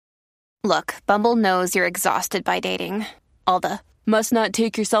Look, Bumble knows you're exhausted by dating. All the must not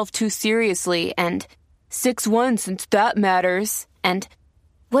take yourself too seriously and 6'1" since that matters. And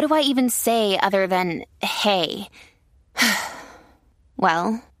what do I even say other than hey?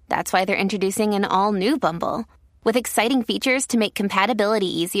 Well, that's why they're introducing an all-new Bumble with exciting features to make compatibility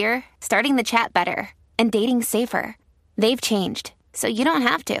easier, starting the chat better, and dating safer. They've changed, so you don't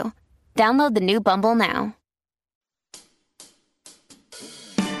have to. Download the new Bumble now.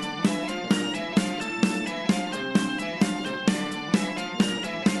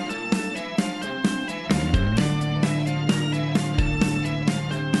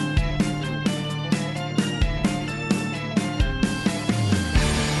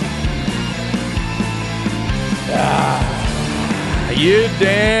 You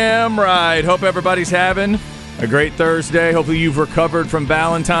damn right. Hope everybody's having a great Thursday. Hopefully you've recovered from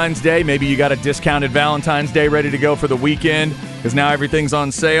Valentine's Day. Maybe you got a discounted Valentine's Day ready to go for the weekend because now everything's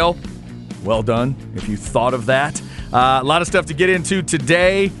on sale. Well done if you thought of that. A lot of stuff to get into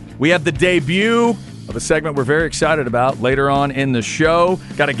today. We have the debut of a segment we're very excited about later on in the show.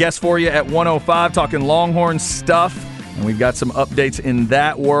 Got a guest for you at 1:05 talking Longhorn stuff, and we've got some updates in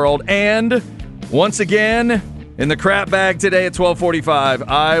that world. And once again, in the crap bag today at 12:45,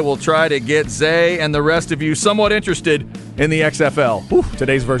 I will try to get Zay and the rest of you somewhat interested in the XFL. Whew,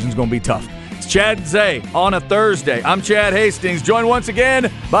 today's version is going to be tough. It's Chad and Zay on a Thursday. I'm Chad Hastings, joined once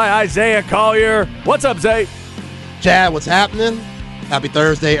again by Isaiah Collier. What's up, Zay? Chad, what's happening? Happy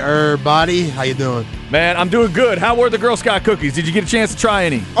Thursday, everybody. How you doing? Man, I'm doing good. How were the Girl Scout cookies? Did you get a chance to try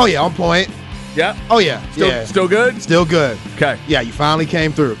any? Oh, yeah, on point. Yeah? Oh, yeah. Still good? Still good. Okay. Yeah, you finally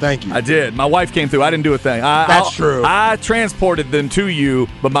came through. Thank you. I did. My wife came through. I didn't do a thing. That's true. I transported them to you,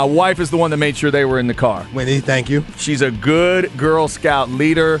 but my wife is the one that made sure they were in the car. Winnie, thank you. She's a good Girl Scout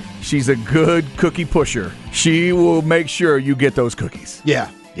leader. She's a good cookie pusher. She will make sure you get those cookies. Yeah.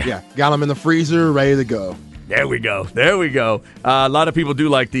 Got them in the freezer, ready to go. There we go. A lot of people do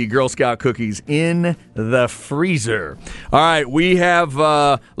like the Girl Scout cookies in the freezer. All right, we have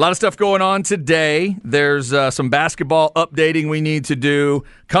a lot of stuff going on today. There's some basketball updating we need to do.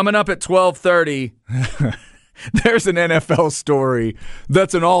 Coming up at 12:30, there's an NFL story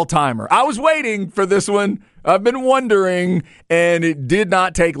that's an all-timer. I was waiting for this one. I've been wondering, and it did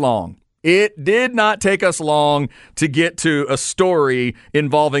not take long. It did not take us long to get to a story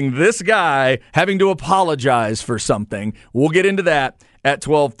involving this guy having to apologize for something. We'll get into that at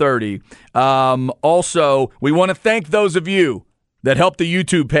 12:30. Also, we want to thank those of you that helped the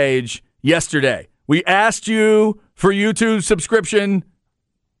YouTube page yesterday. We asked you for YouTube subscription.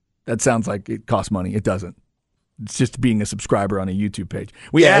 That sounds like it costs money. It doesn't. It's just being a subscriber on a YouTube page.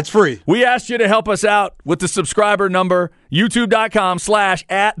 It's free. We asked you to help us out with the subscriber number,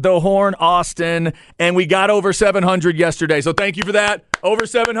 youtube.com/@thehornaustin, and we got over 700 yesterday. So thank you for that. Over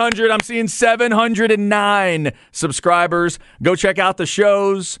 700. I'm seeing 709 subscribers. Go check out the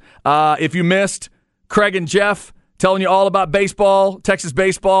shows. If you missed, Craig and Jeff telling you all about baseball, Texas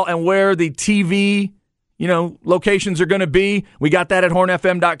baseball, and where the TV, locations are going to be. We got that at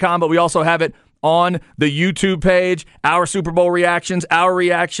hornfm.com, but we also have it on the YouTube page, our Super Bowl reactions, our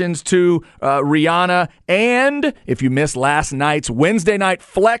reactions to Rihanna, and if you missed last night's Wednesday Night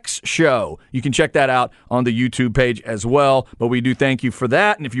Flex show, you can check that out on the YouTube page as well. But we do thank you for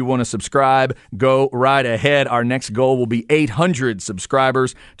that, and if you want to subscribe, go right ahead. Our next goal will be 800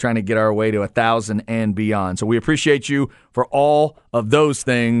 subscribers, trying to get our way to 1,000 and beyond. So we appreciate you for all of those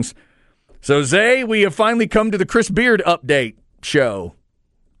things. So, Zay, we have finally come to the Chris Beard update show.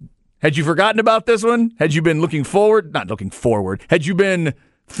 Had you forgotten about this one? Had you been looking forward? Not looking forward. Had you been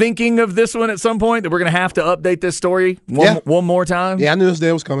thinking of this one at some point, that we're going to have to update this story one more time? Yeah, I knew this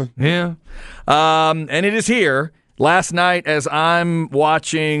day was coming. Yeah. And it is here. Last night, as I was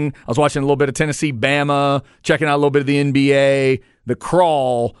watching a little bit of Tennessee, Bama, checking out a little bit of the NBA, the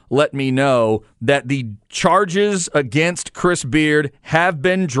Crawl let me know that the charges against Chris Beard have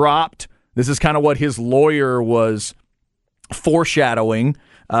been dropped. This is kind of what his lawyer was foreshadowing.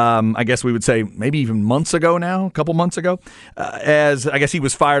 I guess we would say maybe even months ago now, a couple months ago, as I guess he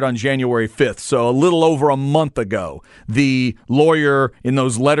was fired on January 5th. So a little over a month ago, the lawyer in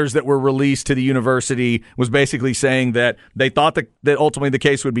those letters that were released to the university was basically saying that they thought that ultimately the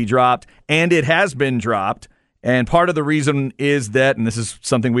case would be dropped, and it has been dropped. And part of the reason is that, and this is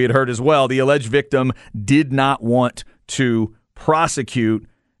something we had heard as well, the alleged victim did not want to prosecute.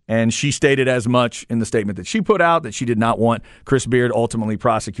 And she stated as much in the statement that she put out, that she did not want Chris Beard ultimately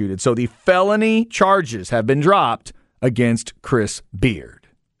prosecuted. So the felony charges have been dropped against Chris Beard.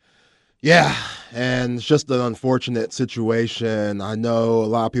 Yeah, and it's just an unfortunate situation. I know a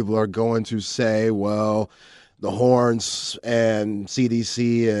lot of people are going to say, well, the Horns and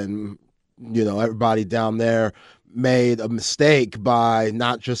CDC and everybody down there made a mistake by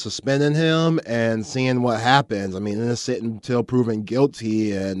not just suspending him and seeing what happens. I mean, innocent until proven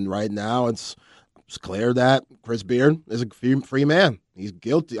guilty, and right now it's clear that Chris Beard is a free man. He's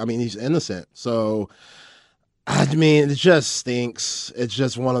guilty. I mean, he's innocent. So, I mean, it just stinks. It's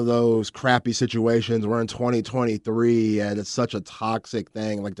just one of those crappy situations. We're in 2023, and it's such a toxic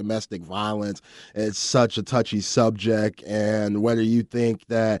thing, like domestic violence. It's such a touchy subject, and whether you think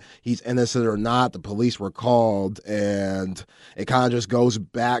that he's innocent or not, the police were called, and it kind of just goes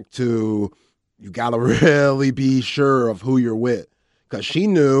back to you got to really be sure of who you're with, because she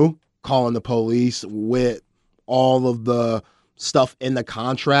knew calling the police with all of the stuff in the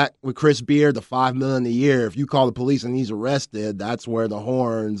contract with Chris Beard, the $5 million a year. If you call the police and he's arrested, that's where the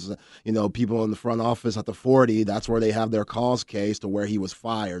horns, people in the front office at the 40, that's where they have their cause case to where he was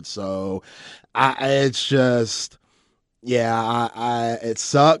fired. So it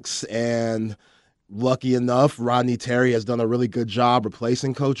sucks. And lucky enough, Rodney Terry has done a really good job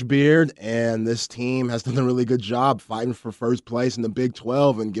replacing Coach Beard, and this team has done a really good job fighting for first place in the Big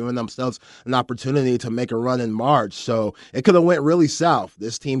 12 and giving themselves an opportunity to make a run in March. So it could have went really south.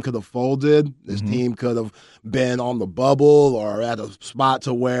 This team could have folded. This team could have been on the bubble or at a spot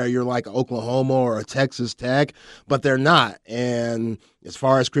to where you're like Oklahoma or a Texas Tech, but they're not. And as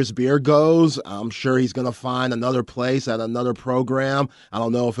far as Chris Beard goes, I'm sure he's going to find another place at another program. I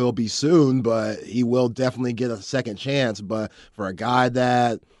don't know if it'll be soon, but he will definitely get a second chance. But for a guy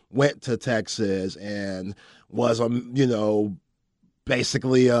that went to Texas and was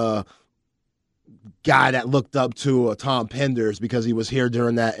basically a guy that looked up to Tom Penders because he was here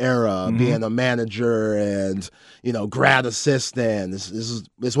during that era, being a manager and grad assistant.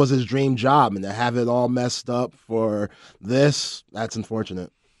 This was his dream job, and to have it all messed up for this, that's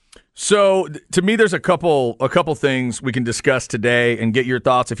unfortunate. So to me, there's a couple things we can discuss today and get your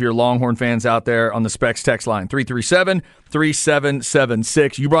thoughts if you're Longhorn fans out there on the Specs text line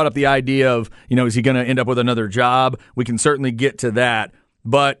 337-3776. You brought up the idea of is he going to end up with another job? We can certainly get to that,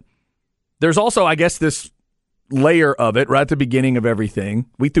 but there's also, I guess, this layer of it right at the beginning of everything.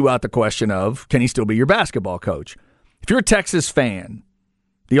 We threw out the question of, can he still be your basketball coach? If you're a Texas fan,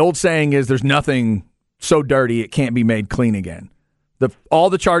 the old saying is there's nothing so dirty it can't be made clean again.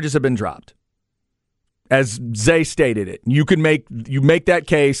 All the charges have been dropped. As Zay stated it, you make that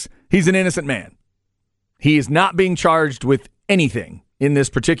case. He's an innocent man. He is not being charged with anything in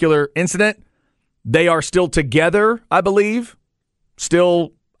this particular incident. They are still together, I believe.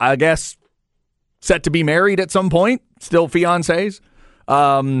 Still, I guess, set to be married at some point, still fiancés,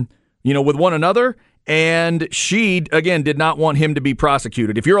 with one another. And she, again, did not want him to be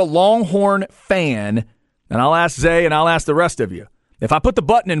prosecuted. If you're a Longhorn fan, and I'll ask Zay and I'll ask the rest of you, if I put the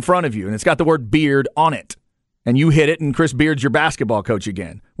button in front of you and it's got the word Beard on it, and you hit it and Chris Beard's your basketball coach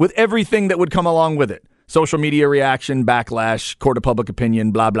again, with everything that would come along with it, social media reaction, backlash, court of public opinion,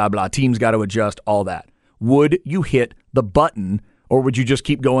 blah, blah, blah, teams got to adjust, all that, would you hit the button? Or would you just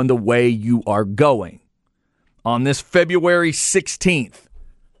keep going the way you are going? On this February 16th,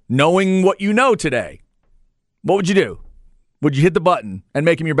 knowing what you know today, what would you do? Would you hit the button and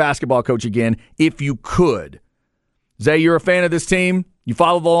make him your basketball coach again if you could? Zay, you're a fan of this team. You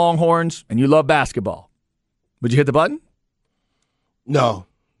follow the Longhorns, and you love basketball. Would you hit the button? No.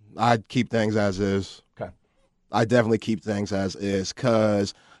 I'd keep things as is. Okay. I definitely keep things as is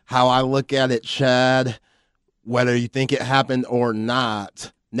because how I look at it, Chad, whether you think it happened or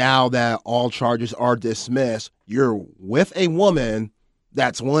not, now that all charges are dismissed, you're with a woman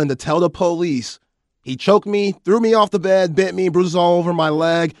that's willing to tell the police, he choked me, threw me off the bed, bit me, bruises all over my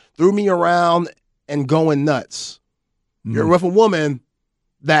leg, threw me around, and going nuts. You're with a woman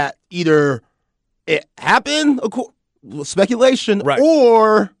that either it happened, speculation, right,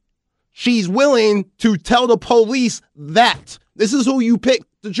 or she's willing to tell the police that this is who you picked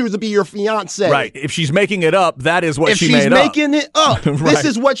to choose to be your fiance. Right. If she's making it up, that is what she made up. If she's making it up, right, this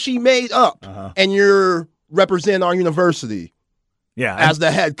is what she made up. And you're representing our university as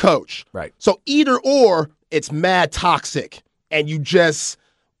the head coach. Right. So either or, it's mad toxic. And you just,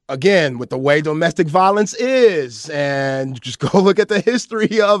 again, with the way domestic violence is, and just go look at the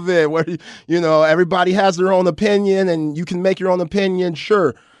history of it, where, everybody has their own opinion, and you can make your own opinion,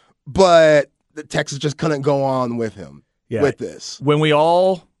 sure. But Texas just couldn't go on with him. Yeah. With this, when we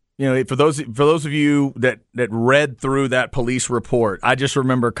all, for those of you that read through that police report, I just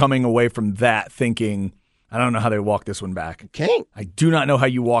remember coming away from that thinking, I don't know how they walk this one back. Can't. I do not know how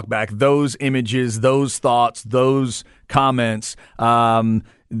you walk back those images, those thoughts, those comments.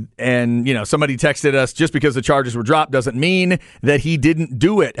 And, somebody texted us, just because the charges were dropped doesn't mean that he didn't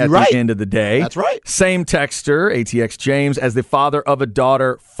do it at the end of the day. That's right. Same texter, ATX James, as the father of a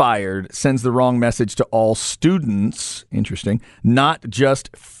daughter fired, sends the wrong message to all students. Interesting. Not just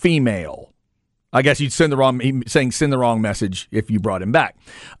female. I guess you'd send the wrong message if you brought him back.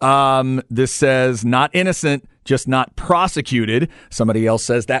 This says, not innocent, just not prosecuted. Somebody else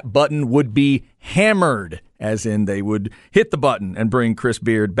says that button would be hammered, as in they would hit the button and bring Chris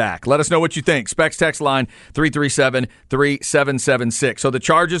Beard back. Let us know what you think. Specs text line 337-3776. So the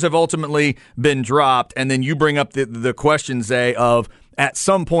charges have ultimately been dropped, and then you bring up the question, Zay, of at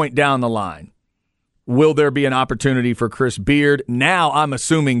some point down the line, will there be an opportunity for Chris Beard? Now I'm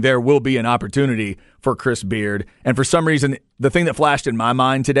assuming there will be an opportunity for Chris Beard. And for some reason, the thing that flashed in my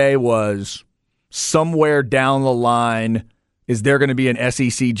mind today was somewhere down the line, is there going to be an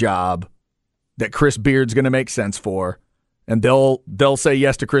SEC job that Chris Beard's going to make sense for? And they'll say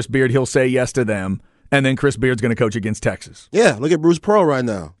yes to Chris Beard. He'll say yes to them. And then Chris Beard's going to coach against Texas. Yeah, look at Bruce Pearl right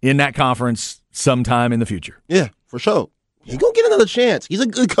now. In that conference sometime in the future. Yeah, for sure. He's going to get another chance. He's a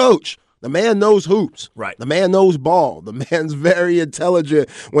good coach. The man knows hoops. Right. The man knows ball. The man's very intelligent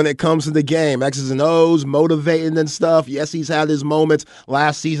when it comes to the game. X's and O's, motivating and stuff. Yes, he's had his moments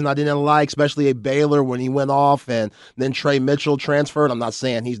last season I didn't like, especially at Baylor when he went off and then Trey Mitchell transferred. I'm not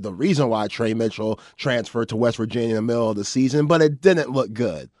saying he's the reason why Trey Mitchell transferred to West Virginia in the middle of the season, but it didn't look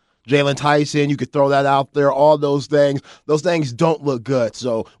good. Jalen Tyson, you could throw that out there, all those things. Those things don't look good.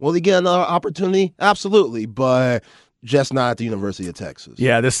 So will he get another opportunity? Absolutely, but just not at the University of Texas.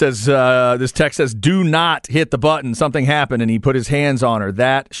 Yeah, this text says, do not hit the button. Something happened, and he put his hands on her.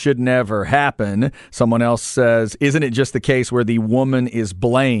 That should never happen. Someone else says, isn't it just the case where the woman is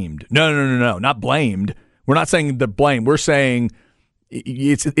blamed? No, not blamed. We're not saying the blame. We're saying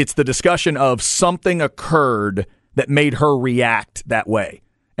it's the discussion of something occurred that made her react that way.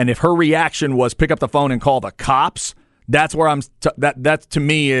 And if her reaction was pick up the phone and call the cops, that's where that to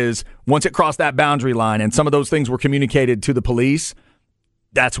me is, once it crossed that boundary line and some of those things were communicated to the police,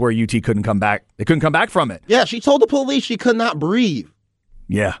 that's where UT couldn't come back. They couldn't come back from it. Yeah, she told the police she could not breathe.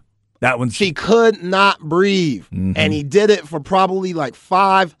 Yeah, that one. She could not breathe. Mm-hmm. And he did it for probably like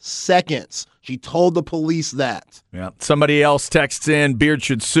 5 seconds. She told the police that. Yeah. Somebody else texts in, Beard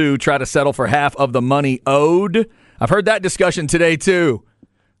should sue, try to settle for half of the money owed. I've heard that discussion today too.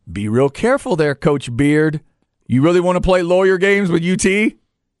 Be real careful there, Coach Beard. You really want to play lawyer games with UT?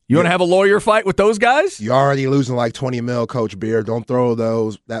 You want to have a lawyer fight with those guys? You're already losing like $20 million, Coach Beard. Don't throw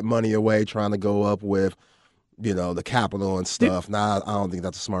that money away trying to go up with, the capital and stuff. I don't think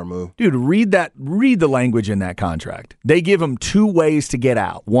that's a smart move. Dude, read the language in that contract. They give them 2 ways to get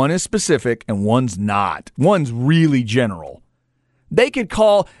out. One is specific and one's not. One's really general. They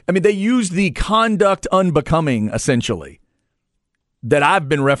use the conduct unbecoming, essentially, that I've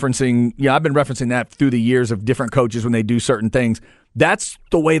been referencing. I've been referencing that through the years of different coaches when they do certain things. That's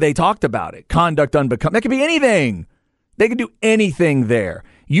the way they talked about it. Conduct unbecoming. That could be anything. They could do anything there.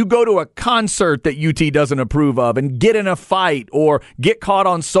 You go to a concert that UT doesn't approve of and get in a fight or get caught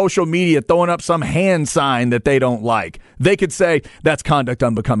on social media throwing up some hand sign that they don't like. They could say, that's conduct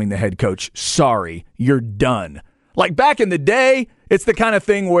unbecoming the head coach. Sorry, you're done. Like back in the day, it's the kind of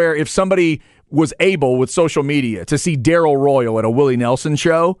thing where if somebody was able with social media to see Darryl Royal at a Willie Nelson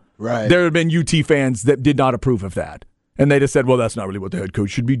show, right, there have been UT fans that did not approve of that. And they just said, well, that's not really what the head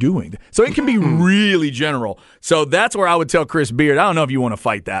coach should be doing. So it can be really general. So that's where I would tell Chris Beard, I don't know if you want to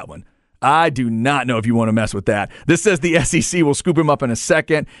fight that one. I do not know if you want to mess with that. This says the SEC will scoop him up in a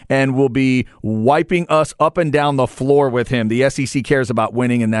second and will be wiping us up and down the floor with him. The SEC cares about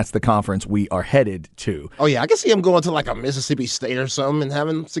winning, and that's the conference we are headed to. Oh, yeah. I can see him going to like a Mississippi State or something and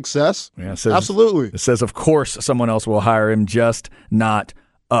having success. Yeah, it says, absolutely. It says, of course, someone else will hire him, just not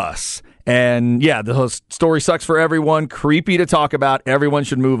us. And, yeah, the story sucks for everyone. Creepy to talk about. Everyone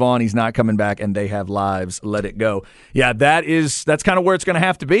should move on. He's not coming back, and they have lives. Let it go. Yeah, that's kind of where it's going to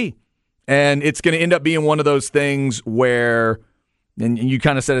have to be. And it's going to end up being one of those things where, and you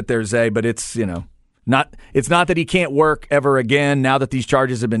kind of said it there, Zay, but it's, it's not that he can't work ever again. Now that these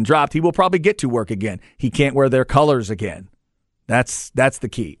charges have been dropped, he will probably get to work again. He can't wear their colors again. That's the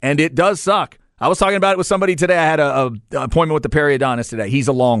key. And it does suck. I was talking about it with somebody today. I had an appointment with the periodontist today. He's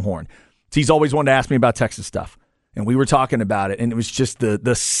a Longhorn. So he's always wanted to ask me about Texas stuff. And we were talking about it, and it was just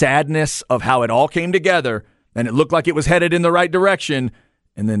the sadness of how it all came together, and it looked like it was headed in the right direction,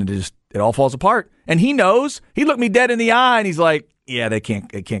 and then it all falls apart. And he knows. He looked me dead in the eye, and he's like, yeah, they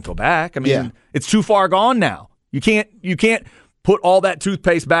can't go back. I mean, It's too far gone now. You can't put all that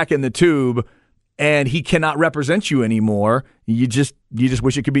toothpaste back in the tube, and he cannot represent you anymore. You just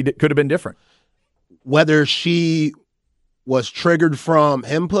wish it could have been different. Whether she was triggered from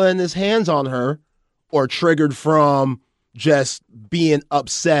him putting his hands on her or triggered from just being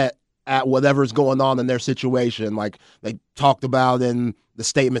upset at whatever's going on in their situation, like they talked about in the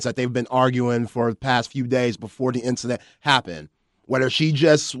statements that they've been arguing for the past few days before the incident happened. Whether she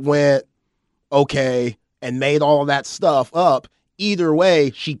just went, okay, and made all of that stuff up, either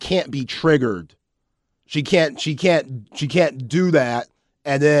way, she can't be triggered. She can't do that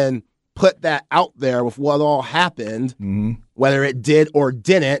and then put that out there with what all happened, whether it did or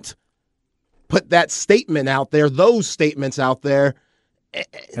didn't, put that statement out there, those statements out there.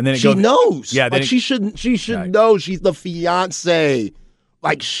 And then she knows. Yeah, like she should know. She's the fiance.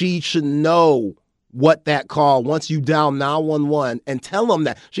 Like she should know what that call, once you dial 911 and tell them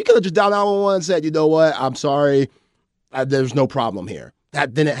that. She could have just dialed 911 and said, you know what, I'm sorry, there's no problem here.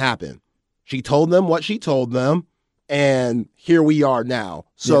 That didn't happen. She told them what she told them, and here we are now.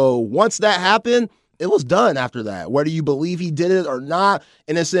 So once that happened, it was done after that. Whether you believe he did it or not,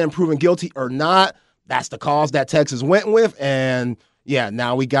 innocent and proven guilty or not, that's the cause that Texas went with, and yeah,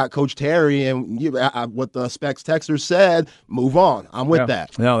 now we got Coach Terry, and what the Specs Texter said. Move on. I'm with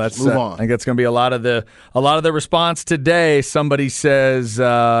that. No, that's move on. I think that's going to be a lot of the response today. Somebody says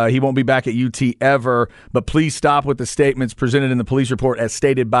he won't be back at UT ever, but please stop with the statements presented in the police report as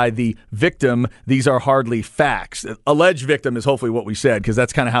stated by the victim. These are hardly facts. Alleged victim is hopefully what we said, because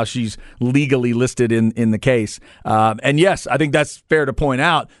that's kind of how she's legally listed in the case. And yes, I think that's fair to point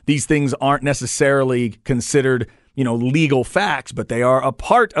out. These things aren't necessarily considered legal facts, but they are a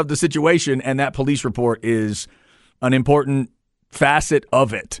part of the situation, and that police report is an important facet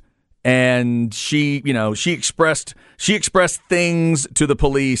of it. And she expressed things to the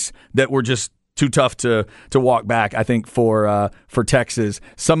police that were just too tough to walk back, I think, for Texas.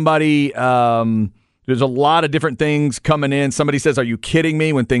 Somebody there's a lot of different things coming in. Somebody says, are you kidding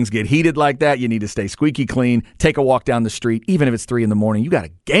me? When things get heated like that, you need to stay squeaky clean. Take a walk down the street, even if it's 3 a.m. You got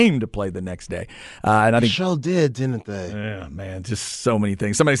a game to play the next day. And I think sure did, didn't they? Yeah, man, just so many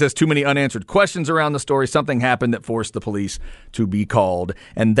things. Somebody says too many unanswered questions around the story. Something happened that forced the police to be called.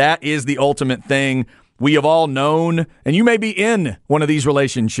 And that is the ultimate thing we have all known. And you may be in one of these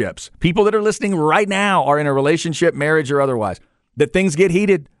relationships. People that are listening right now are in a relationship, marriage or otherwise, that things get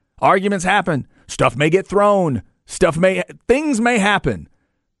heated. Arguments happen. Stuff may get thrown. Things may happen.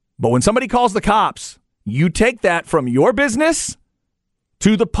 But when somebody calls the cops, you take that from your business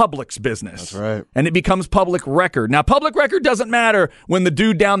to the public's business. That's right. And it becomes public record. Now, public record doesn't matter when the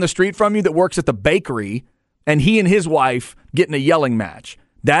dude down the street from you that works at the bakery and he and his wife get in a yelling match.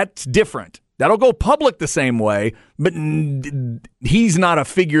 That's different. That'll go public the same way, but he's not a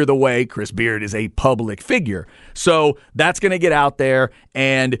figure the way Chris Beard is a public figure. So that's going to get out there,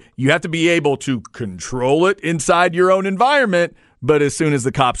 and you have to be able to control it inside your own environment. But as soon as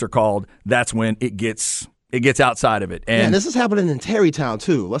the cops are called, that's when it gets outside of it. And this is happening in Terrytown,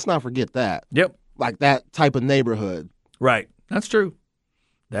 too. Let's not forget that. Yep. Like that type of neighborhood. Right. That's true.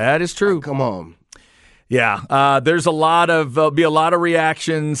 That is true. Come on. Yeah, there's there'll be a lot of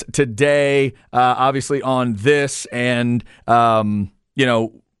reactions today, obviously on this, and Chris,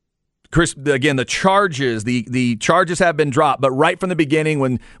 again, the charges have been dropped, but right from the beginning,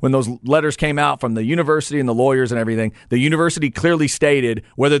 when those letters came out from the university and the lawyers and everything, the university clearly stated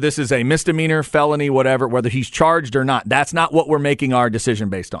whether this is a misdemeanor, felony, whatever, whether he's charged or not. That's not what we're making our decision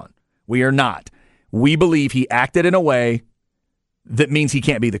based on. We are not. We believe he acted in a way that means he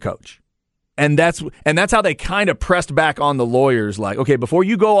can't be the coach. And that's how they kind of pressed back on the lawyers, like, okay, before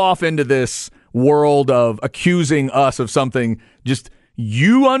you go off into this world of accusing us of something, just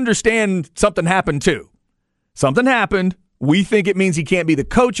you understand something happened too. Something happened. We think it means he can't be the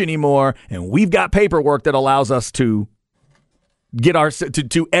coach anymore, and we've got paperwork that allows us to get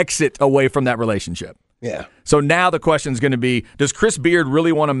to exit away from that relationship. Yeah. So now the question is going to be, does Chris Beard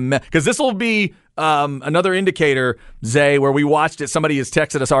really want to because this will be another indicator, Zay, where we watched it. Somebody has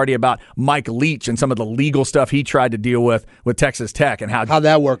texted us already about Mike Leach and some of the legal stuff he tried to deal with Texas Tech and how'd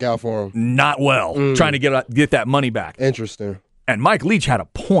that work out for him? Not well, trying to get that money back. Interesting. And Mike Leach had a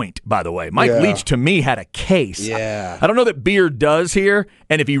point, by the way. Mike Leach, to me, had a case. Yeah. I don't know that Beard does here.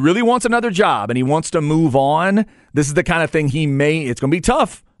 And if he really wants another job and he wants to move on, this is the kind of thing it's going to be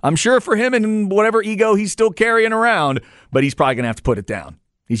tough. I'm sure for him and whatever ego he's still carrying around, but he's probably going to have to put it down.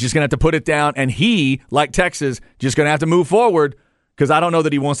 He's just going to have to put it down, and he, like Texas, just going to have to move forward because I don't know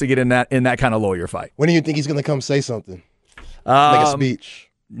that he wants to get in that kind of lawyer fight. When do you think he's going to come say something? Make a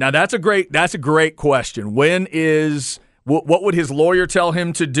speech. Now that's a great question. What would his lawyer tell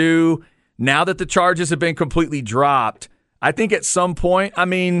him to do now that the charges have been completely dropped? I think at some point,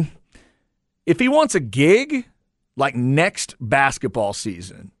 if he wants a gig like next basketball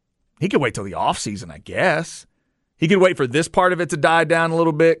season, he could wait till the offseason, I guess. He could wait for this part of it to die down a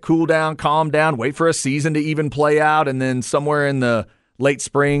little bit, cool down, calm down, wait for a season to even play out, and then somewhere in the late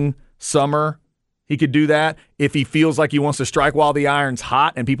spring, summer, he could do that. If he feels like he wants to strike while the iron's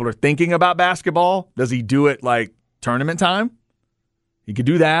hot and people are thinking about basketball, does he do it like tournament time? He could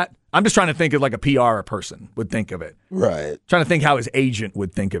do that. I'm just trying to think of like a PR person would think of it. Right. Trying to think how his agent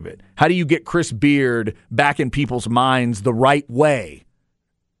would think of it. How do you get Chris Beard back in people's minds the right way?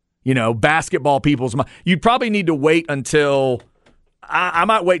 Basketball people's mind. You'd probably need to wait until I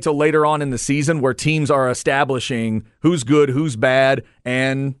might wait till later on in the season where teams are establishing who's good, who's bad,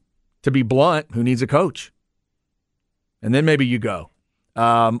 and to be blunt, who needs a coach. And then maybe you go.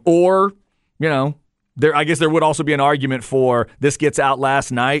 I guess there would also be an argument for this gets out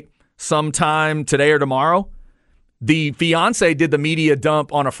last night, sometime today or tomorrow. The fiance did the media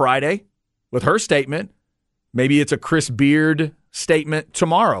dump on a Friday with her statement. Maybe it's a Chris Beard statement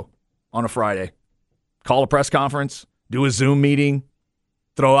tomorrow on a Friday. Call a press conference, do a Zoom meeting,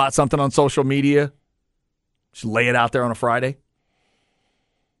 throw out something on social media, just lay it out there on a Friday.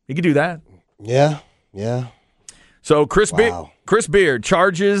 You could do that. Yeah. So Chris Beard,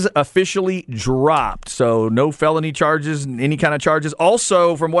 charges officially dropped. So no felony charges, any kind of charges.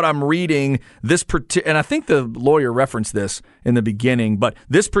 Also, from what I'm reading, and I think the lawyer referenced this in the beginning, but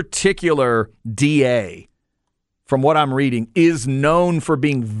this particular DA, from what I'm reading, is known for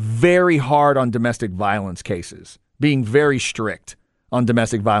being very hard on domestic violence cases, being very strict on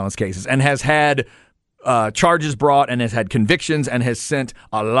domestic violence cases, and has had charges brought and has had convictions and has sent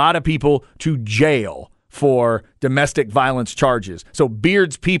a lot of people to jail for domestic violence charges. So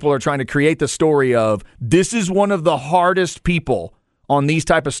Beard's people are trying to create the story of this is one of the hardest people on these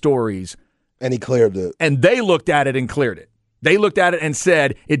type of stories. And he cleared it. And they looked at it and cleared it. They looked at it and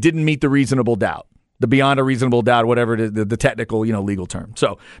said it didn't meet the reasonable doubt. The beyond a reasonable doubt, whatever the technical, legal term.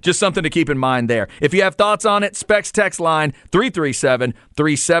 So just something to keep in mind there. If you have thoughts on it, Specs text line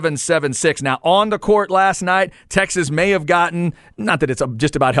 337-3776. Now, on the court last night, Texas may have gotten, not that it's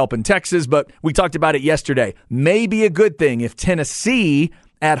just about helping Texas, but we talked about it yesterday, may be a good thing if Tennessee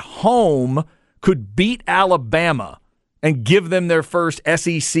at home could beat Alabama and give them their first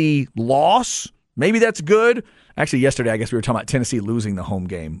SEC loss. Maybe that's good. Actually, yesterday, I guess we were talking about Tennessee losing the home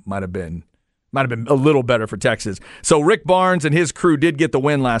game. Might have been a little better for Texas. So Rick Barnes and his crew did get the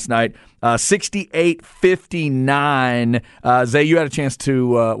win last night, 68-59. Zay, you had a chance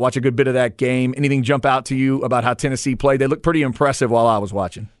to watch a good bit of that game. Anything jump out to you about how Tennessee played? They looked pretty impressive while I was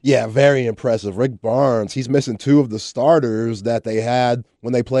watching. Yeah, very impressive. Rick Barnes, he's missing two of the starters that they had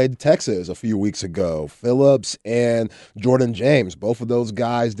when they played Texas a few weeks ago. Phillips and Jordan James. Both of those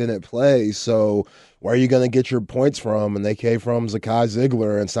guys didn't play, so where are you going to get your points from? And they came from Zakai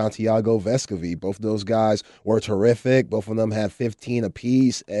Ziegler and Santiago Vescovi. Both of those guys were terrific. Both of them had 15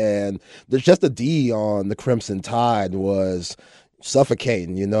 apiece. And there's just the D on the Crimson Tide was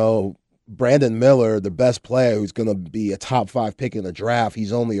suffocating, Brandon Miller, the best player who's going to be a top 5 pick in the draft,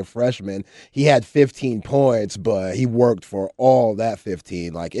 he's only a freshman. He had 15 points, but he worked for all that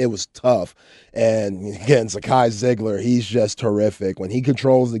 15. It was tough. And again, Zakai Ziegler, he's just terrific. When he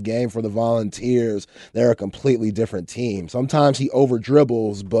controls the game for the Volunteers, they're a completely different team. Sometimes he over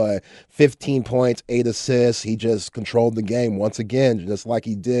dribbles, but 15 points, 8 assists, he just controlled the game once again, just like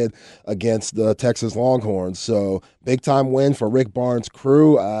he did against the Texas Longhorns. So big time win for Rick Barnes'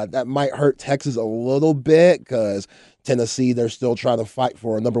 crew. That might hurt Texas a little bit because Tennessee, they're still trying to fight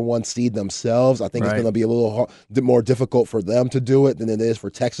for a number 1 seed themselves. I think It's going to be a little more difficult for them to do it than it is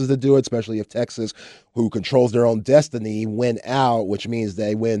for Texas to do it, especially if Texas, who controls their own destiny, win out, which means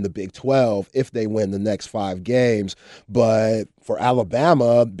they win the Big 12 if they win the next 5 games. But for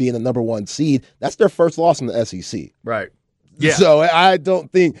Alabama, being the number 1 seed, that's their first loss in the SEC. Right. Yeah. So I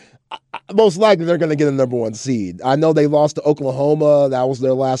don't think – most likely they're going to get a number 1 seed. I know they lost to Oklahoma. That was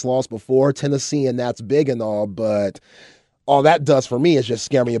their last loss before Tennessee, and that's big and all, but all that does for me is just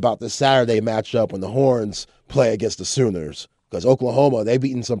scare me about this Saturday matchup when the Horns play against the Sooners. Because Oklahoma, they've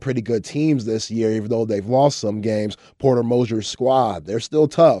beaten some pretty good teams this year, even though they've lost some games. Porter Mosier's squad, they're still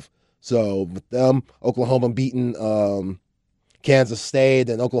tough. So with them, Oklahoma beating Kansas State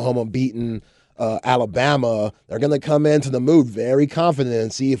and Oklahoma beating Alabama, they're going to come into the mood very confident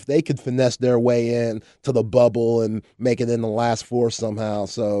and see if they could finesse their way in to the bubble and make it in the last 4 somehow.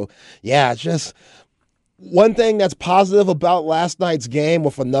 So, yeah, it's just one thing that's positive about last night's game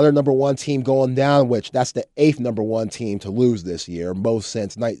with another number 1 team going down, which that's the 8th number 1 team to lose this year, most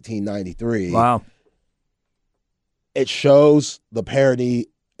since 1993. Wow. It shows the parity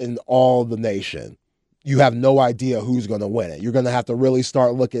in all the nation. You have no idea who's going to win it. You're going to have to really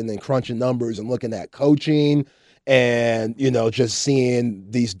start looking and crunching numbers and looking at coaching and, just seeing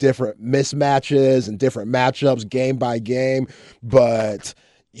these different mismatches and different matchups game by game. But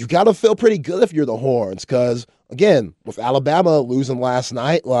you got to feel pretty good if you're the Horns because, again, with Alabama losing last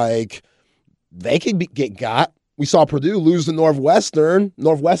night, they can get got. We saw Purdue lose to Northwestern.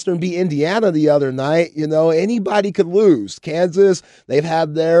 Northwestern beat Indiana the other night. Anybody could lose. Kansas, they've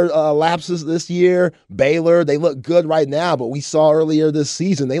had their lapses this year. Baylor, they look good right now, but we saw earlier this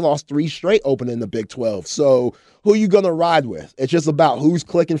season they lost 3 straight opening the Big 12. So who are you going to ride with? It's just about who's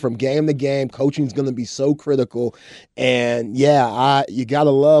clicking from game to game. Coaching's going to be so critical. And, you got to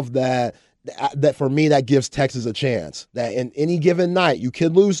love that. That for me, that gives Texas a chance. That in any given night, you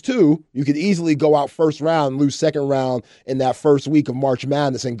could lose 2. You could easily go out first round and lose second round in that first week of March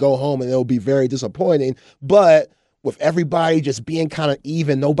Madness and go home, and it'll be very disappointing. But with everybody just being kind of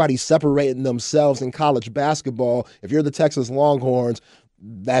even, nobody separating themselves in college basketball, if you're the Texas Longhorns,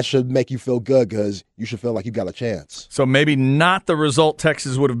 that should make you feel good because you should feel like you got a chance. So maybe not the result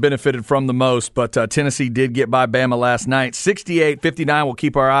Texas would have benefited from the most, but Tennessee did get by Bama last night. 68-59, we'll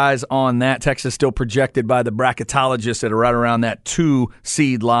keep our eyes on that. Texas still projected by the bracketologists at right around that 2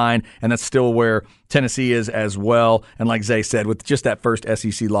 seed line, and that's still where Tennessee is as well. And like Zay said, with just that first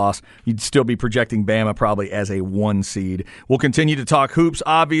SEC loss, you'd still be projecting Bama probably as a 1 seed. We'll continue to talk hoops,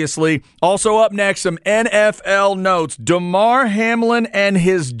 obviously. Also up next, some NFL notes. Damar Hamlin and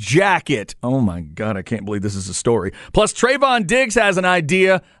his jacket. Oh, my God, I can't believe this is a story. Plus, Trayvon Diggs has an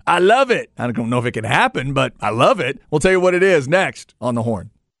idea. I love it. I don't know if it can happen, but I love it. We'll tell you what it is next on The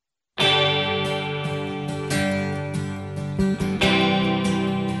Horn.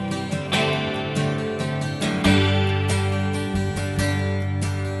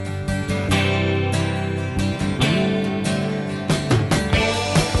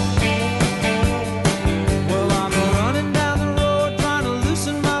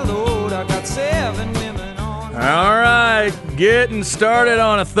 All right, getting started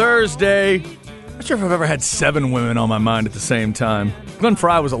on a Thursday. Not sure if I've ever had 7 women on my mind at the same time. Glenn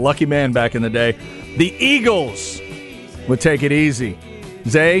Fry was a lucky man back in the day. The Eagles would take it easy.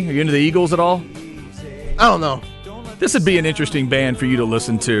 Zay, are you into the Eagles at all? I don't know. This would be an interesting band for you to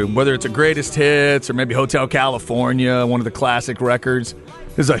listen to, whether it's a greatest hits or maybe Hotel California, one of the classic records.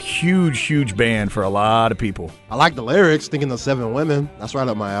 This is a huge, huge band for a lot of people. I like the lyrics, thinking of 7 women. That's right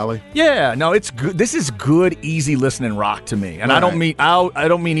up my alley. Yeah, no, it's good. This is good, easy listening rock to me. And right. I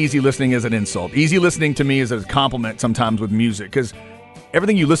don't mean easy listening as an insult. Easy listening to me is a compliment sometimes with music, because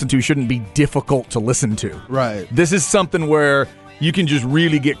everything you listen to shouldn't be difficult to listen to. Right. This is something where you can just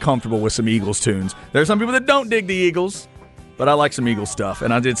really get comfortable with some Eagles tunes. There are some people that don't dig the Eagles, but I like some Eagles stuff.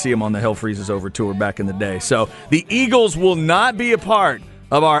 And I did see them on the Hell Freezes Over tour back in the day. So the Eagles will not be a part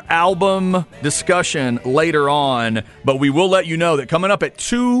of our album discussion later on, but we will let you know that coming up at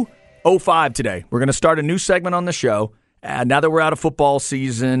 2:05 today, we're going to start a new segment on the show. Now that we're out of football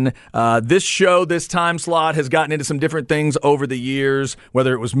season, this time slot has gotten into some different things over the years,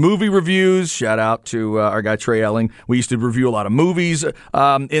 whether it was movie reviews. Shout out to our guy Trey Elling. We used to review a lot of movies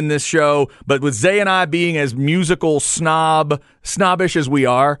in this show, but with Zay and I being as musical snobbish as we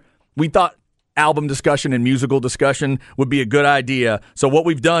are, we thought album discussion and musical discussion would be a good idea. So what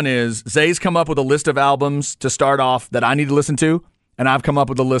we've done is Zay's come up with a list of albums to start off that I need to listen to, and I've come up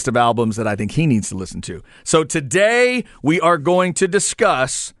with a list of albums that I think he needs to listen to. So today we are going to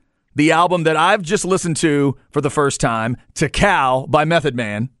discuss the album that I've just listened to for the first time, To Cal by Method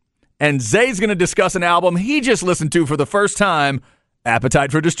Man, and Zay's going to discuss an album he just listened to for the first time,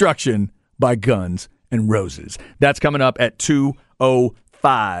 Appetite for Destruction by Guns N' Roses. That's coming up at 2:05.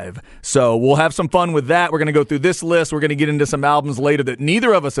 So we'll have some fun with that. We're going to go through this list. We're going to get into some albums later that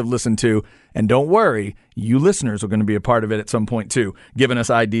neither of us have listened to. And don't worry, you listeners are going to be a part of it at some point too, giving us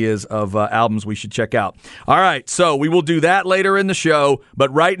ideas of albums we should check out. All right, so we will do that later in the show.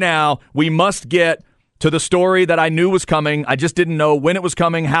 But right now, we must get to the story that I knew was coming. I just didn't know when it was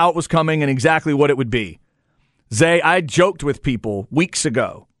coming, how it was coming, and exactly what it would be. Zay, I joked with people weeks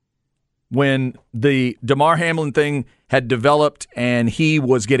ago when the Damar Hamlin thing had developed and he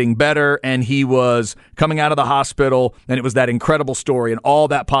was getting better and he was coming out of the hospital and it was that incredible story and all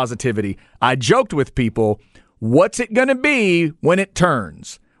that positivity. I joked with people, what's it going to be when it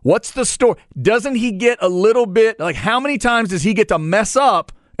turns? What's the story? Doesn't he get a little bit, like how many times does he get to mess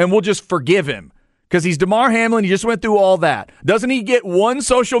up and we'll just forgive him? Because he's Damar Hamlin, he just went through all that. Doesn't he get one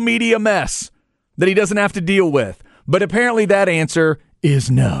social media mess that he doesn't have to deal with? But apparently that answer is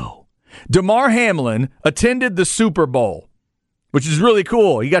no. Damar Hamlin attended the Super Bowl, which is really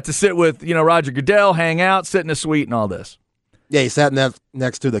cool. He got to sit with, Roger Goodell, hang out, sit in a suite and all this. Yeah, he sat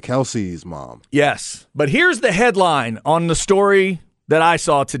next to the Kelsey's mom. Yes. But here's the headline on the story that I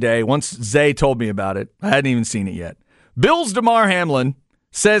saw today, once Zay told me about it, I hadn't even seen it yet. Bills' Damar Hamlin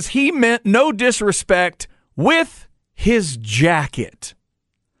says he meant no disrespect with his jacket.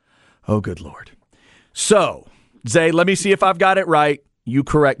 Oh, good Lord. So, Zay, let me see if I've got it right. You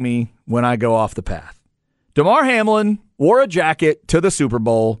correct me when I go off the path. Damar Hamlin wore a jacket to the Super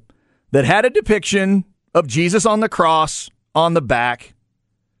Bowl that had a depiction of Jesus on the cross on the back.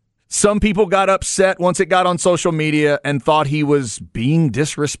 Some people got upset once it got on social media and thought he was being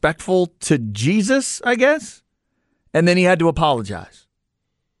disrespectful to Jesus, I guess. And then he had to apologize.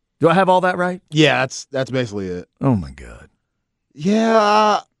 Do I have all that right? Yeah, that's basically it. Oh, my God.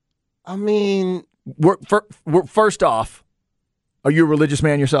 Yeah, I mean... First off, are you a religious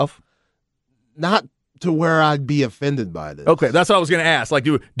man yourself? Not to where I'd be offended by this. Okay, that's what I was going to ask. Like,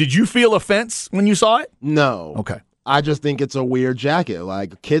 did you feel offense when you saw it? No. Okay. I just think it's a weird jacket,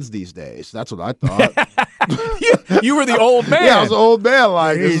 like kids these days. That's what I thought. You were the old man. Yeah, I was an old man.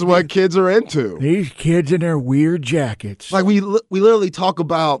 Like, this is what kids are into. These kids in their weird jackets. Like, we literally talk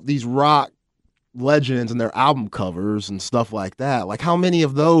about these rock legends and their album covers and stuff like that. Like, how many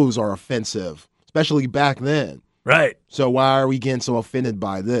of those are offensive, especially back then? Right. So why are we getting so offended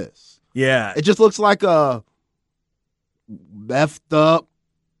by this? Yeah. It just looks like a effed up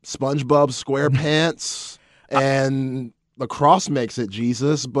SpongeBob SquarePants. And the cross makes it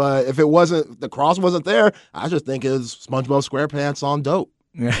Jesus, but if the cross wasn't there, I just think it was SpongeBob SquarePants on dope.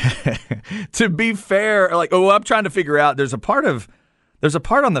 To be fair, like, I'm trying to figure out, there's a part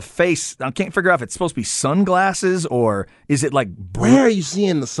on the face. I can't figure out if it's supposed to be sunglasses or is it like... Where are you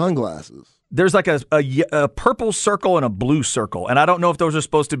seeing the sunglasses? There's like a purple circle and a blue circle, and I don't know if those are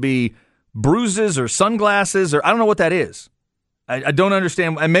supposed to be bruises or sunglasses, or I don't know what that is. I don't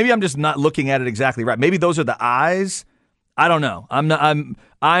understand, and maybe I'm just not looking at it exactly right. Maybe those are the eyes. I don't know. I'm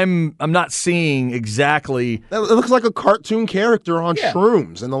not seeing exactly. It looks like a cartoon character on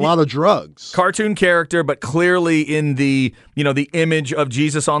shrooms and a lot of drugs. Cartoon character, but clearly in the the image of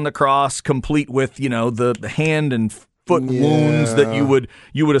Jesus on the cross, complete with the hand and foot wounds that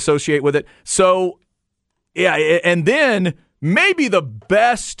you would associate with it. So yeah, and then maybe the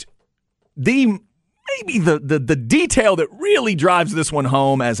detail that really drives this one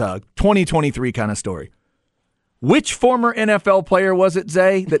home as a 2023 kind of story. Which former NFL player was it,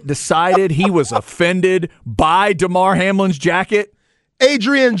 Zay, that decided he was offended by Damar Hamlin's jacket?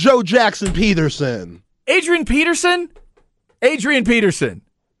 Adrian Joe Jackson Peterson. Adrian Peterson? Adrian Peterson.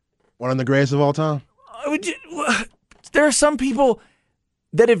 One of the greatest of all time. There are some people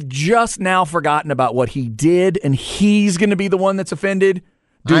that have just now forgotten about what he did, and he's going to be the one that's offended.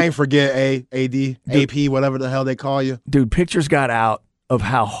 Dude, I ain't forget AD, AP, whatever the hell they call you. Dude, pictures got out of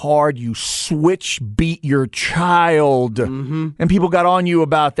how hard you beat your child. Mm-hmm. And people got on you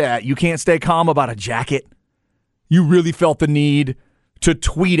about that. You can't stay calm about a jacket. You really felt the need to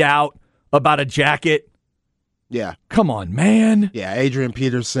tweet out about a jacket. Yeah. Come on, man. Yeah, Adrian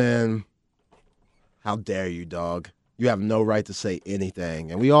Peterson. How dare you, dog? You have no right to say anything.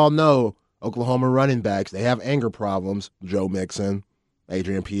 And we all know Oklahoma running backs, they have anger problems. Joe Mixon.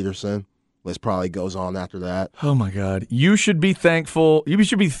 Adrian Peterson. List probably goes on after that. Oh, my God. You should be thankful. You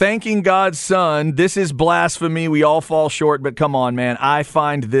should be thanking God's Son. This is blasphemy. We all fall short, but come on, man. I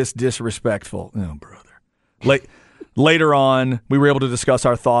find this disrespectful. Oh, brother. Later on, we were able to discuss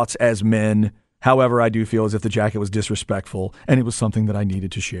our thoughts as men. However, I do feel as if the jacket was disrespectful, and it was something that I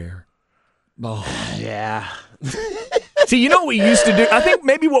needed to share. Oh, yeah. See, you know what we used to do? I think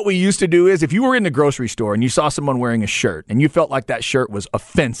maybe what we used to do is if you were in the grocery store and you saw someone wearing a shirt and you felt like that shirt was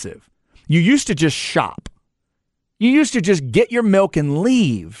offensive, you used to just shop. You used to just get your milk and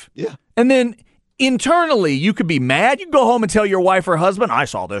leave. Yeah. And then internally, you could be mad. You could go home and tell your wife or husband, I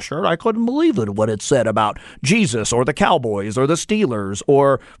saw this shirt. I couldn't believe it, what it said about Jesus or the Cowboys or the Steelers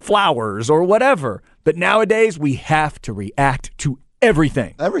or flowers or whatever. But nowadays, we have to react to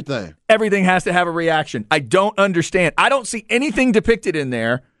everything. Everything has to have a reaction. I don't understand. I don't see anything depicted in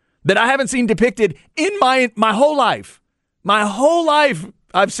there that I haven't seen depicted in my whole life. My whole life,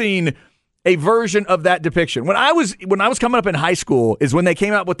 I've seen a version of that depiction. When I was coming up in high school is when they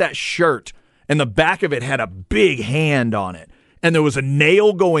came out with that shirt and the back of it had a big hand on it. And there was a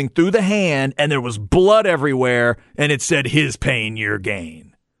nail going through the hand and there was blood everywhere and it said, his pain, your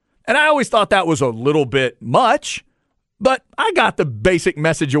gain. And I always thought that was a little bit much, but I got the basic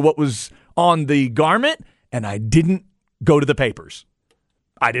message of what was on the garment and I didn't go to the papers.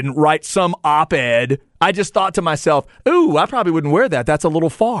 I didn't write some op-ed. I just thought to myself, ooh, I probably wouldn't wear that. That's a little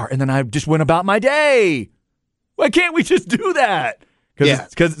far. And then I just went about my day. Why can't we just do that?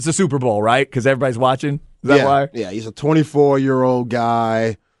 Because it's a Super Bowl, right? Because everybody's watching. Is that why? Yeah, he's a 24-year-old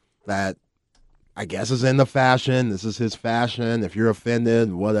guy that I guess is into fashion. This is his fashion. If you're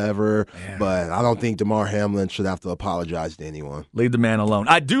offended, whatever. Yeah. But I don't think Damar Hamlin should have to apologize to anyone. Leave the man alone.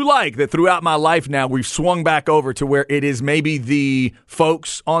 I do like that throughout my life now we've swung back over to where it is maybe the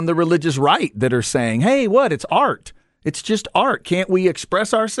folks on the religious right that are saying, hey, what? It's art. It's just art. Can't we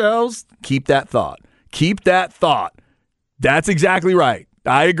express ourselves? Keep that thought. Keep that thought. That's exactly right.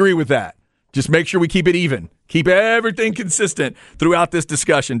 I agree with that. Just make sure we keep it even. Keep everything consistent throughout this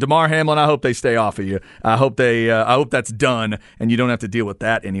discussion. Damar Hamlin, I hope they stay off of you. I hope that's done and you don't have to deal with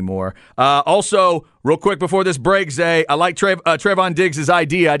that anymore. Also, real quick before this break, Zay, I like Trayvon Diggs'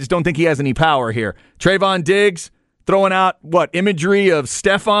 idea. I just don't think he has any power here. Trayvon Diggs throwing out, imagery of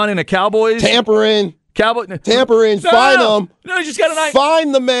Stefan in a Cowboys? Tampering. Tampering. Find him. No, he's just got an idea.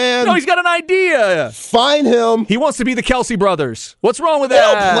 Find the man. No, he's got an idea. Find him. He wants to be the Kelsey brothers. What's wrong with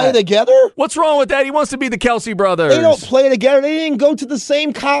that? They don't play together. What's wrong with that? He wants to be the Kelsey brothers. They don't play together. They didn't go to the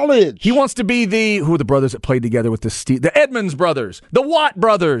same college. He wants to be who are the brothers that played together with the Edmonds brothers, the Watt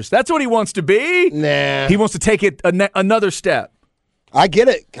brothers. That's what he wants to be. Nah. He wants to take it another step. I get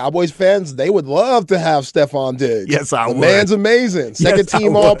it. Cowboys fans, they would love to have Stefon Diggs. Yes, I would. The man's amazing. Second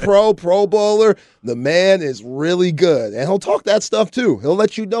team All-Pro, Pro Bowler. The man is really good. And he'll talk that stuff too. He'll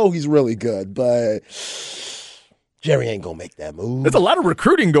let you know he's really good. But Jerry ain't going to make that move. There's a lot of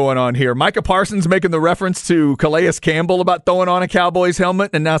recruiting going on here. Micah Parsons making the reference to Calais Campbell about throwing on a Cowboys helmet.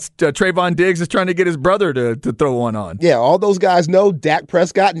 And now Trayvon Diggs is trying to get his brother to throw one on. Yeah, all those guys know Dak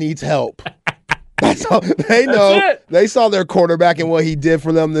Prescott needs help. That's all they know. They saw their quarterback and what he did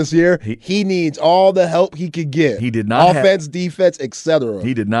for them this year. He needs all the help he could get. He did not offense, defense, etc.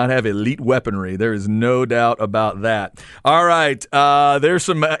 He did not have elite weaponry. There is no doubt about that. All right, there's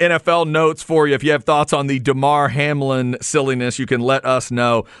some NFL notes for you. If you have thoughts on the Damar Hamlin silliness, you can let us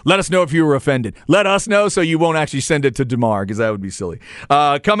know. Let us know if you were offended. Let us know so you won't actually send it to Damar because that would be silly.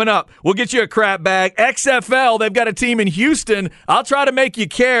 Coming up, we'll get you a crap bag. XFL, they've got a team in Houston. I'll try to make you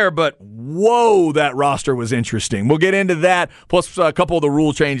care, but whoa, that roster was interesting. We'll get into that, plus a couple of the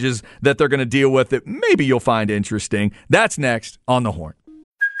rule changes that they're going to deal with that maybe you'll find interesting. That's next on The Horn.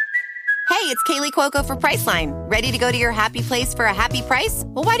 Hey, it's Kaylee Cuoco for Priceline. Ready to go to your happy place for a happy price?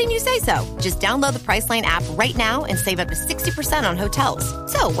 Well, why didn't you say so? Just download the Priceline app right now and save up to 60% on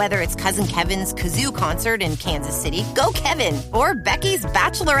hotels. So whether it's Cousin Kevin's Kazoo Concert in Kansas City, go Kevin, or Becky's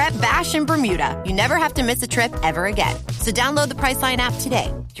Bachelorette Bash in Bermuda, you never have to miss a trip ever again. So download the Priceline app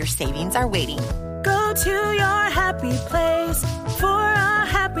today. Your savings are waiting. Go to your happy place for a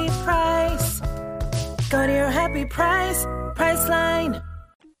happy price. Go to your happy price, Priceline.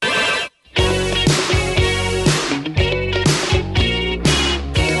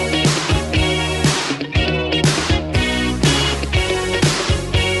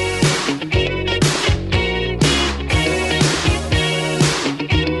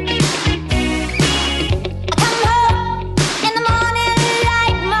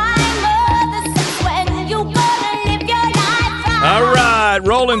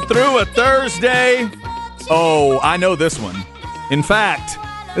 Rolling through a Thursday. Oh, I know this one. In fact,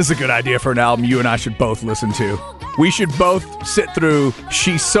 this is a good idea for an album you and I should both listen to. We should both sit through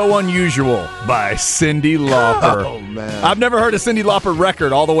She's So Unusual by Cyndi Lauper. Oh, man. I've never heard a Cyndi Lauper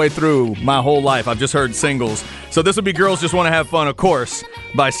record all the way through my whole life. I've just heard singles. So this would be Girls Just Want to Have Fun, of course,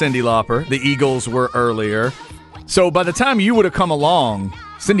 by Cyndi Lauper. The Eagles were earlier. So by the time you would have come along,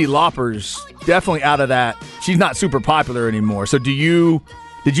 Cyndi Lauper's definitely out of that. She's not super popular anymore. So did you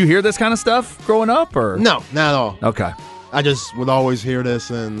hear this kind of stuff growing up? Or no, not at all. Okay. I just would always hear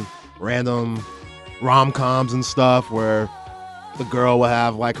this in random rom-coms and stuff where the girl would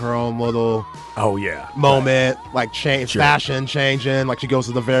have like her own little moment, right. Like fashion changing. Like she goes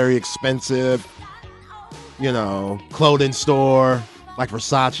to the very expensive, clothing store like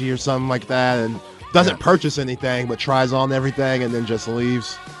Versace or something like that and doesn't purchase anything but tries on everything and then just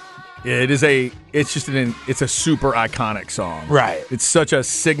leaves. It's a super iconic song. Right. It's such a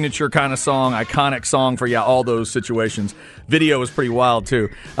signature kind of song, iconic song for all those situations. Video was pretty wild too.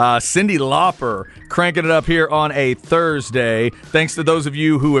 Cyndi Lauper cranking it up here on a Thursday. Thanks to those of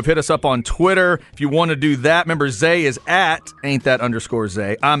you who have hit us up on Twitter. If you want to do that, remember Zay is at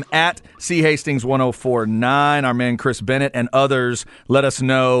 @Zay. I'm at CHastings1049. Our man Chris Bennett and others let us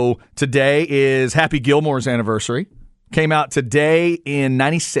know today is Happy Gilmore's anniversary. Came out today in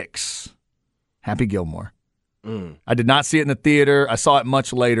 96. Happy Gilmore. I did not see it in the theater. I saw it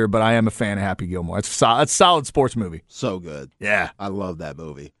much later, but I am a fan of Happy Gilmore. It's a solid sports movie. So good. Yeah. I love that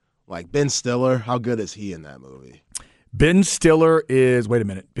movie. Like Ben Stiller, how good is he in that movie? Ben Stiller is, wait a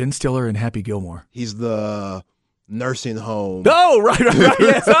minute, Ben Stiller in Happy Gilmore. He's the nursing home. Oh, right.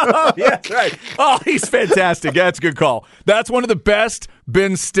 Yes. Oh, yes, right. Oh, he's fantastic. That's a good call. That's one of the best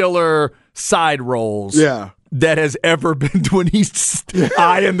Ben Stiller side roles. Yeah. That has ever been when he's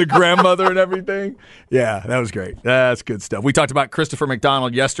eyeing the grandmother and everything. Yeah, that was great. That's good stuff. We talked about Christopher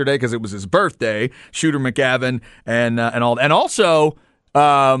McDonald yesterday because it was his birthday, Shooter McGavin, and all. And also,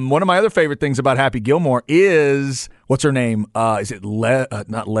 one of my other favorite things about Happy Gilmore is, what's her name? Is it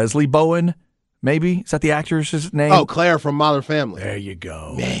not Leslie Bowen? Maybe? Is that the actress's name? Oh, Claire from Modern Family. There you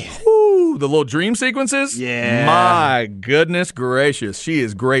go. Man. Woo, the little dream sequences? Yeah. My goodness gracious. She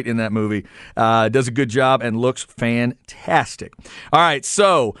is great in that movie. Does a good job and looks fantastic. All right,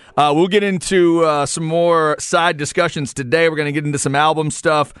 so we'll get into some more side discussions today. We're going to get into some album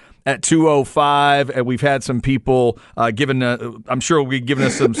stuff at 2:05, and we've had some people giving. I'm sure will be giving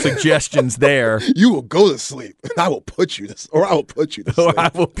us some suggestions there. You will go to sleep, and I will put you to sleep. Or I will put you to sleep. Or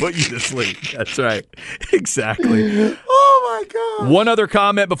I will put you to sleep. That's right. Exactly. Oh, my God. One other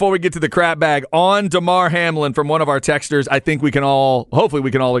comment before we get to the crap bag on Damar Hamlin from one of our texters. I think hopefully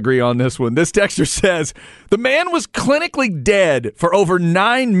we can all agree on this one. This texter says, the man was clinically dead for over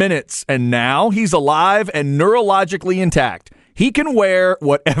 9 minutes, and now he's alive and neurologically intact. He can wear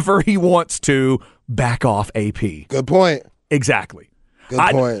whatever he wants to. Back off, AP. Good point. Exactly. Good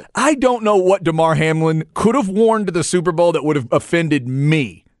point. I don't know what Damar Hamlin could have worn to the Super Bowl that would have offended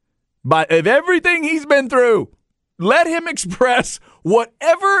me. But of everything he's been through, let him express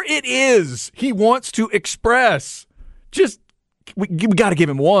whatever it is he wants to express. We got to give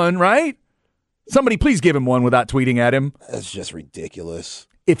him one, right? Somebody please give him one without tweeting at him. That's just ridiculous.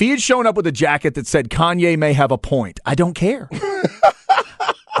 If he had shown up with a jacket that said Kanye may have a point, I don't care.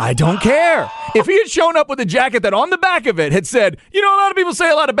 I don't care. If he had shown up with a jacket that on the back of it had said, a lot of people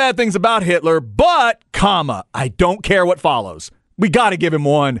say a lot of bad things about Hitler, but, I don't care what follows. We got to give him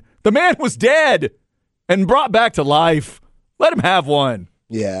one. The man was dead and brought back to life. Let him have one.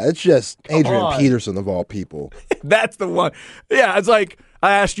 Yeah, it's just Adrian Peterson of all people. That's the one. Yeah, it's like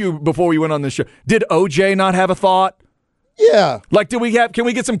I asked you before we went on this show, did OJ not have a thought? Yeah. Like, can we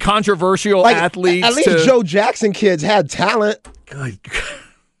get some controversial athletes? At least Joe Jackson kids had talent. Good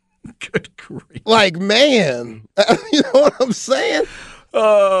grief. Like, man. You know what I'm saying?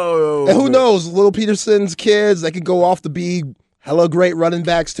 Oh. And who knows? Little Peterson's kids, they could go off to be hella great running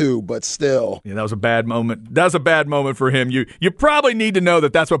backs too, but still. Yeah, that was a bad moment. That was a bad moment for him. You probably need to know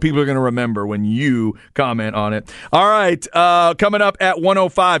that that's what people are going to remember when you comment on it. All right, coming up at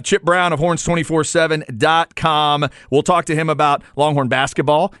 1:05, Chip Brown of Horns247.com. We'll talk to him about Longhorn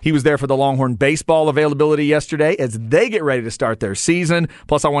basketball. He was there for the Longhorn baseball availability yesterday as they get ready to start their season.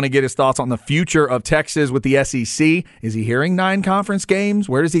 Plus, I want to get his thoughts on the future of Texas with the SEC. Is he hearing 9 conference games?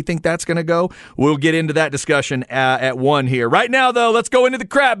 Where does he think that's going to go? We'll get into that discussion at 1 here. Right now, though, let's go into the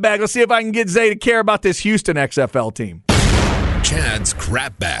crap bag. Let's see if I can get Zay to care about this Houston XFL team. Chad's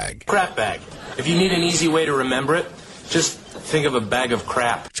crap bag. Crap bag. If you need an easy way to remember it, just think of a bag of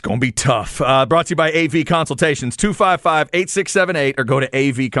crap. It's going to be tough. Brought to you by AV Consultations, 255-8678, or go to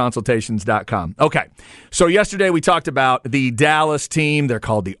avconsultations.com. Okay, so yesterday we talked about the Dallas team. They're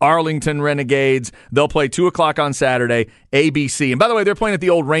called the Arlington Renegades. They'll play 2 o'clock on Saturday, ABC. And by the way, they're playing at the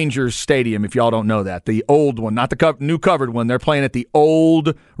old Rangers Stadium, if y'all don't know that. The old one, not the new covered one. They're playing at the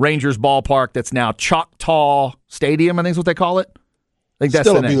old Rangers ballpark that's now Choctaw Stadium, I think is what they call it. I think that's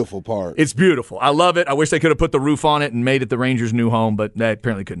still the a name. beautiful part. It's beautiful. I love it. I wish they could have put the roof on it and made it the Rangers' new home, but they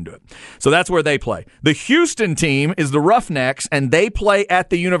apparently couldn't do it. So that's where they play. The Houston team is the Roughnecks, and they play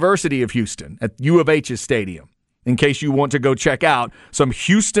at the University of Houston, at U of H's stadium, in case you want to go check out some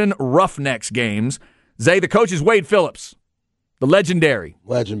Houston Roughnecks games. Zay, the coach is Wade Phillips, the legendary.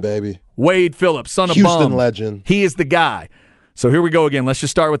 Legend, baby. Wade Phillips, son of Houston Bum. legend. He is the guy. So here we go again. Let's just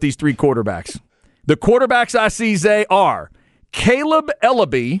start with these 3 quarterbacks. The quarterbacks I see, Zay, are Caleb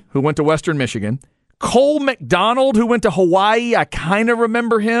Ellaby, who went to Western Michigan, Cole McDonald, who went to Hawaii, I kind of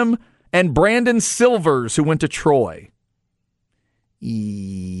remember him, and Brandon Silvers, who went to Troy.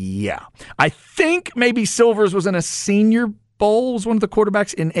 Yeah. I think maybe Silvers was in a Senior Bowl, was one of the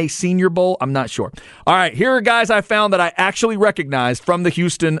quarterbacks in a Senior Bowl. I'm not sure. All right, here are guys I found that I actually recognized from the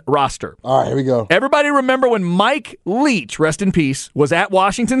Houston roster. All right, here we go. Everybody remember when Mike Leach, rest in peace, was at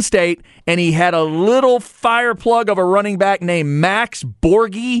Washington State, and he had a little fire plug of a running back named Max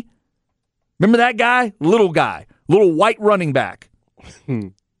Borghi? Remember that guy? Little white running back.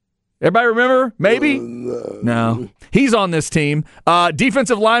 Everybody remember? Maybe? No. He's on this team.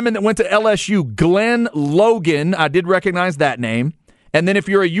 Defensive lineman that went to LSU, Glenn Logan. I did recognize that name. And then if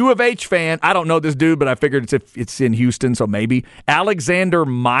you're a U of H fan, I don't know this dude, but I figured it's in Houston, so maybe. Alexander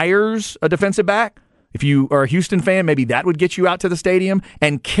Myers, a defensive back. If you are a Houston fan, maybe that would get you out to the stadium.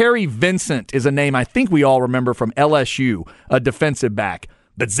 And Kerry Vincent is a name I think we all remember from LSU, a defensive back.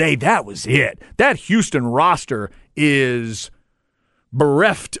 But Zay, that was it. That Houston roster is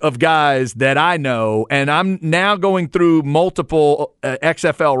bereft of guys that I know, and I'm now going through multiple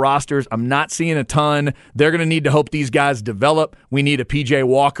XFL rosters. I'm not seeing a ton. They're going to need to hope these guys develop. We need a PJ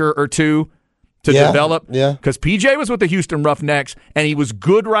Walker or two to develop. Yeah. Because PJ was with the Houston Roughnecks, and he was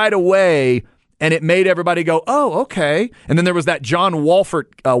good right away, and it made everybody go, oh, okay. And then there was that John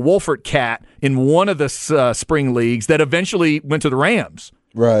Wolfert cat in one of the spring leagues that eventually went to the Rams.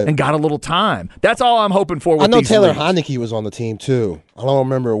 Right. And got a little time. That's all I'm hoping for with I know these Taylor leagues. Heineke was on the team, too. I don't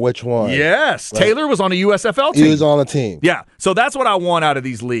remember which one. Yes. Right. Taylor was on a USFL team. He was on a team. Yeah. So that's what I want out of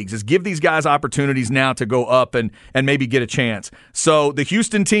these leagues is give these guys opportunities now to go up and maybe get a chance. So the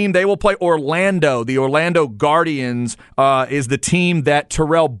Houston team, they will play Orlando. The Orlando Guardians is the team that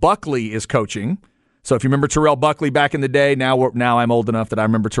Terrell Buckley is coaching. So if you remember Terrell Buckley back in the day, now I'm old enough that I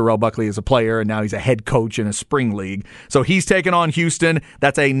remember Terrell Buckley as a player, and now he's a head coach in a spring league. So he's taking on Houston.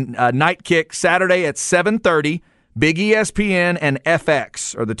 That's a night kick Saturday at 7:30. Big ESPN and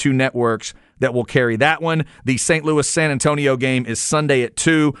FX are the two networks that will carry that one. The St. Louis-San Antonio game is Sunday at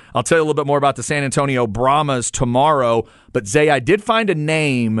 2. I'll tell you a little bit more about the San Antonio Brahmas tomorrow. But, Zay, I did find a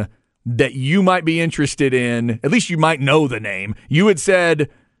name that you might be interested in. At least you might know the name. You had said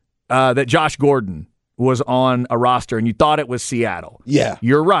that Josh Gordon was on a roster, and you thought it was Seattle. Yeah.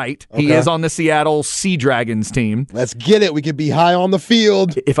 You're right. Okay. He is on the Seattle Sea Dragons team. Let's get it. We could be high on the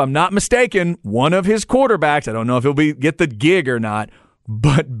field. If I'm not mistaken, one of his quarterbacks, I don't know if he'll get the gig or not,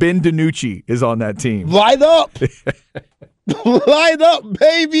 but Ben DiNucci is on that team. Light up. Light up,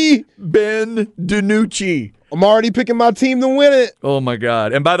 baby. Ben DiNucci. I'm already picking my team to win it. Oh, my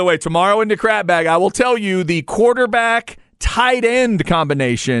God. And by the way, tomorrow in the crap bag, I will tell you the quarterback tight end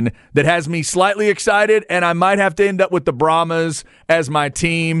combination that has me slightly excited, and I might have to end up with the Brahmas as my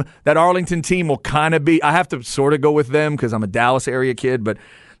team. That Arlington team will kind of be – I have to sort of go with them because I'm a Dallas area kid, but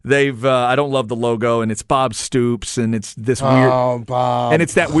they've I don't love the logo, and it's Bob Stoops, and it's this weird – Bob. and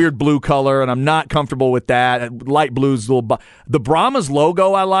it's that weird blue color, and I'm not comfortable with that. Light blue's a little – the Brahmas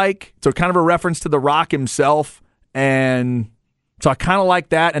logo I like, so kind of a reference to The Rock himself, and – so I kind of like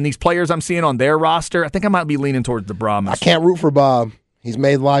that, and these players I'm seeing on their roster, I think I might be leaning towards the Brahmas. I can't root for Bob. He's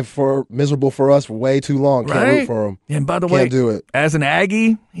made life miserable for us for way too long. Can't root for him. And by the Can't way, do it. As an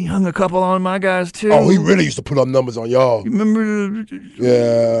Aggie, he hung a couple on my guys too. Oh, he really used to put up numbers on y'all. Remember?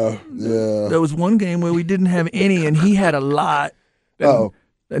 Yeah. There was one game where we didn't have any, and he had a lot.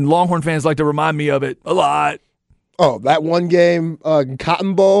 And Longhorn fans like to remind me of it a lot. Oh, that one game,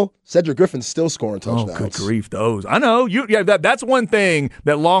 Cotton Bowl, Cedric Griffin's still scoring touchdowns. Oh, good grief, those. I know. That's one thing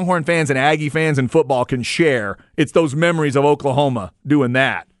that Longhorn fans and Aggie fans in football can share. It's those memories of Oklahoma doing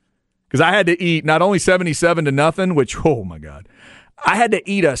that. Because I had to eat not only 77-0, which, oh, my God. I had to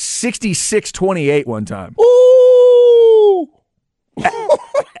eat a 66-28 one time. Ooh!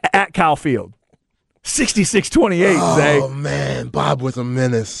 At Kyle Field. 66-28, Zay. Oh, man. Bob was a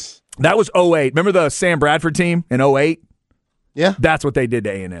menace. That was 08. Remember the Sam Bradford team in 08? Yeah. That's what they did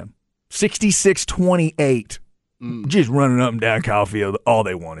to A&M. 66-28. Just running up and down Kyle Field, all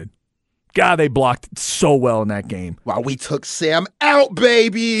they wanted. God, they blocked so well in that game. Wow, we took Sam out,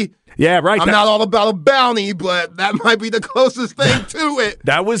 baby. Yeah, right. I'm not all about a bounty, but that might be the closest thing to it.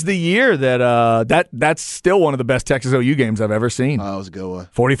 That was the year that's still one of the best Texas OU games I've ever seen. Oh, that was a good one.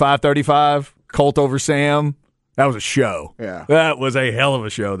 45-35, Colt over Sam. That was a show. Yeah. That was a hell of a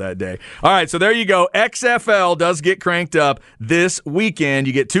show that day. All right, so there you go. XFL does get cranked up this weekend.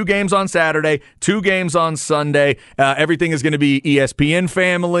 You get 2 games on Saturday, 2 games on Sunday. Everything is going to be ESPN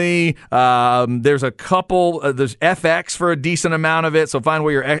family. There's a couple. There's FX for a decent amount of it, so find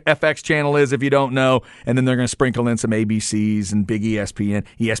where your FX channel is if you don't know. And then they're going to sprinkle in some ABCs and big ESPN.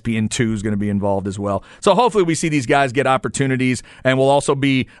 ESPN2 is going to be involved as well. So hopefully we see these guys get opportunities, and we'll also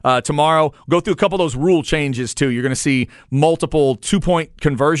be tomorrow, go through a couple of those rule changes too. You're going to see multiple 2-point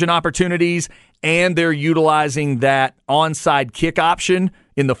conversion opportunities, and they're utilizing that onside kick option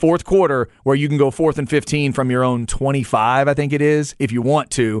in the fourth quarter where you can go 4th and 15 from your own 25, I think it is, if you want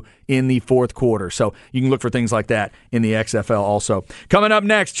to, in the fourth quarter. So you can look for things like that in the XFL also. Coming up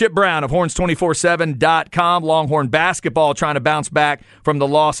next, Chip Brown of Horns247.com. Longhorn basketball trying to bounce back from the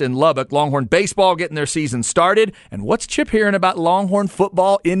loss in Lubbock. Longhorn baseball getting their season started. And what's Chip hearing about Longhorn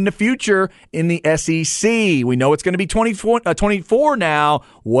football in the future in the SEC? We know it's going to be 24 now.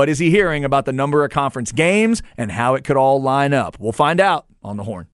 What is he hearing about the number of conference games and how it could all line up? We'll find out on the Horn.